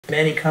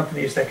Many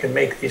companies that can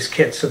make these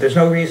kits, so there's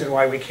no reason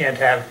why we can't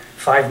have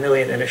 5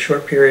 million in a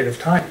short period of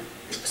time.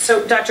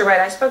 So, Dr.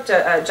 Wright, I spoke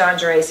to John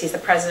Gerace. He's the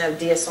president of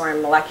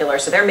DSOR Molecular,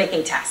 so they're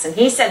making tests, and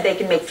he said they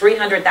can make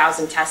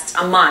 300,000 tests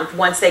a month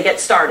once they get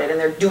started, and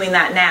they're doing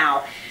that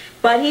now.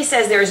 But he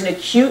says there's an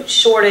acute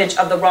shortage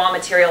of the raw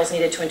materials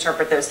needed to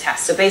interpret those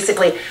tests. So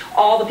basically,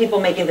 all the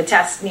people making the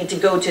tests need to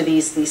go to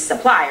these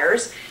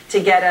suppliers to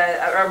get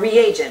a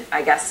reagent,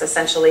 I guess,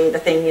 essentially the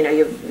thing, you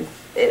know,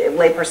 in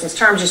layperson's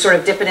terms, you sort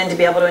of dip it in to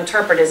be able to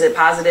interpret, is it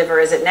positive or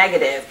is it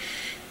negative?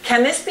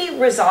 Can this be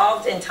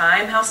resolved in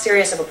time? How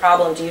serious of a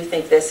problem do you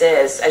think this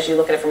is as you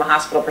look at it from a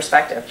hospital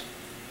perspective?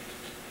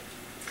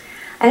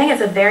 I think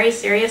it's a very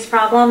serious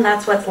problem.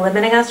 That's what's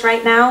limiting us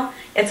right now.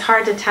 It's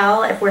hard to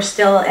tell if we're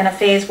still in a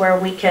phase where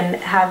we can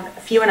have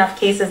few enough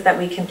cases that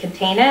we can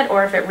contain it,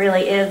 or if it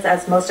really is,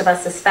 as most of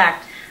us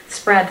suspect,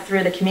 spread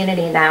through the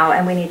community now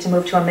and we need to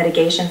move to a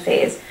mitigation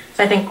phase.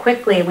 So I think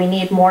quickly we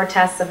need more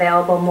tests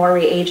available, more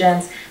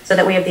reagents, so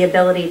that we have the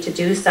ability to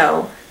do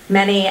so.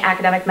 Many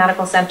academic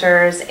medical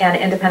centers and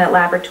independent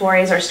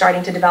laboratories are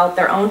starting to develop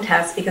their own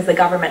tests because the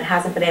government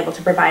hasn't been able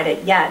to provide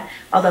it yet,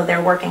 although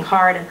they're working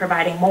hard and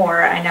providing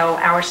more. I know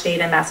our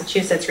state and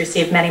Massachusetts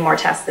received many more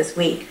tests this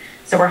week.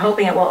 So we're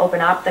hoping it will open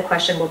up. The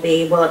question will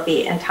be, will it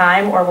be in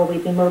time, or will we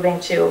be moving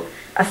to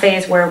a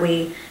phase where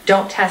we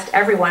don't test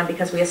everyone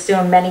because we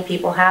assume many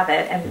people have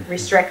it and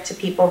restrict to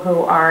people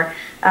who are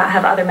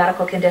have other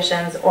medical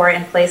conditions, or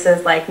in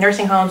places like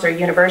nursing homes or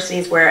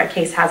universities where a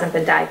case hasn't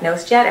been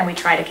diagnosed yet, and we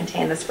try to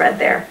contain the spread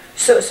there.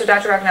 So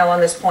Dr. Ragnell, on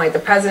this point, the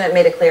president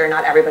made it clear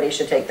not everybody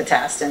should take the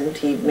test, and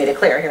he made it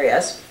clear. Here he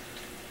is.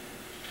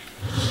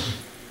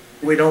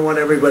 We don't want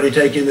everybody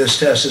taking this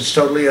test. It's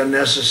totally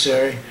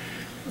unnecessary.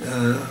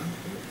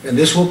 And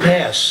this will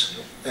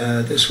pass.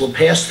 This will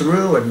pass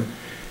through,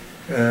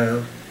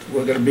 and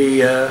we're going to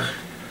be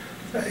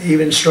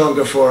even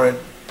stronger for it.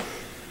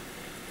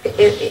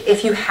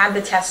 If you had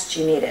the tests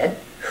you needed,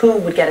 who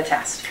would get a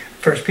test?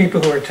 First, people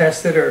who are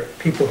tested are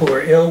people who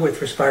are ill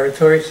with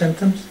respiratory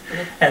symptoms.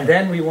 And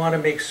then we want to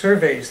make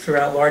surveys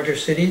throughout larger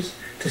cities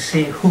to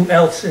see who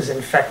else is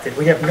infected.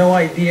 We have no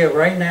idea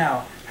right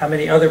now how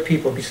many other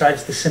people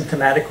besides the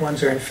symptomatic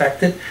ones are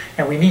infected,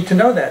 and we need to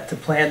know that to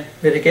plan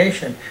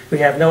mitigation. We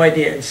have no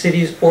idea in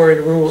cities or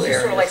in rural areas.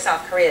 Sort of like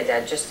South Korea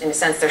did, just in a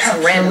sense there's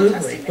some random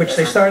testing. Which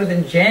they started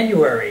in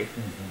January,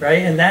 right?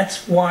 And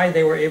that's why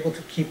they were able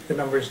to keep the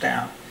numbers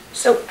down.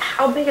 So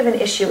how big of an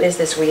issue is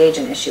this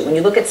reagent issue? When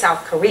you look at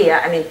South Korea,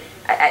 I mean,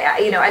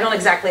 I don't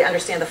exactly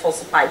understand the full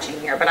supply chain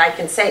here, but I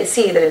can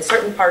see that in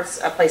certain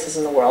places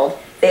in the world,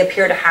 they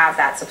appear to have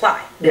that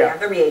supply. They have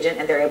the reagent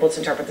and they're able to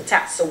interpret the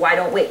test. So why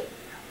don't we?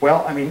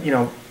 Well, I mean, you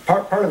know,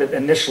 part of it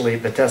initially,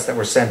 the tests that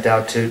were sent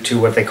out to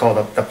what they call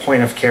the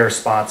point of care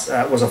spots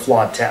was a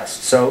flawed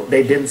test. So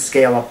they didn't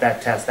scale up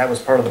that test. That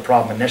was part of the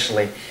problem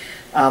initially.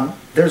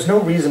 There's no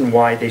reason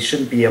why they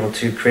shouldn't be able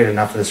to create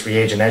enough of this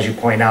reagent. As you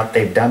point out,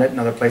 they've done it in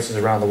other places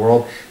around the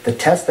world. The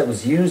test that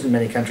was used in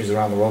many countries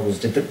around the world was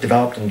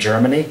developed in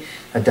Germany,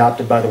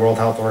 adopted by the World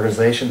Health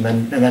Organization,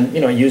 and then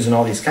you know, used in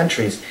all these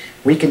countries.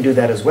 We can do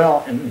that as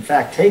well, and in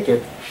fact take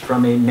it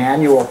from a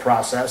manual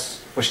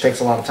process, which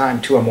takes a lot of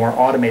time, to a more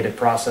automated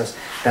process,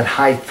 that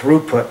high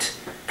throughput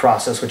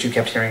process, which you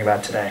kept hearing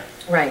about today.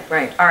 Right,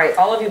 right. All right,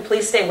 all of you,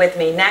 please stay with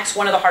me. Next,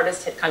 one of the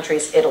hardest hit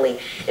countries, Italy.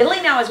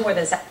 Italy now has more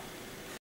than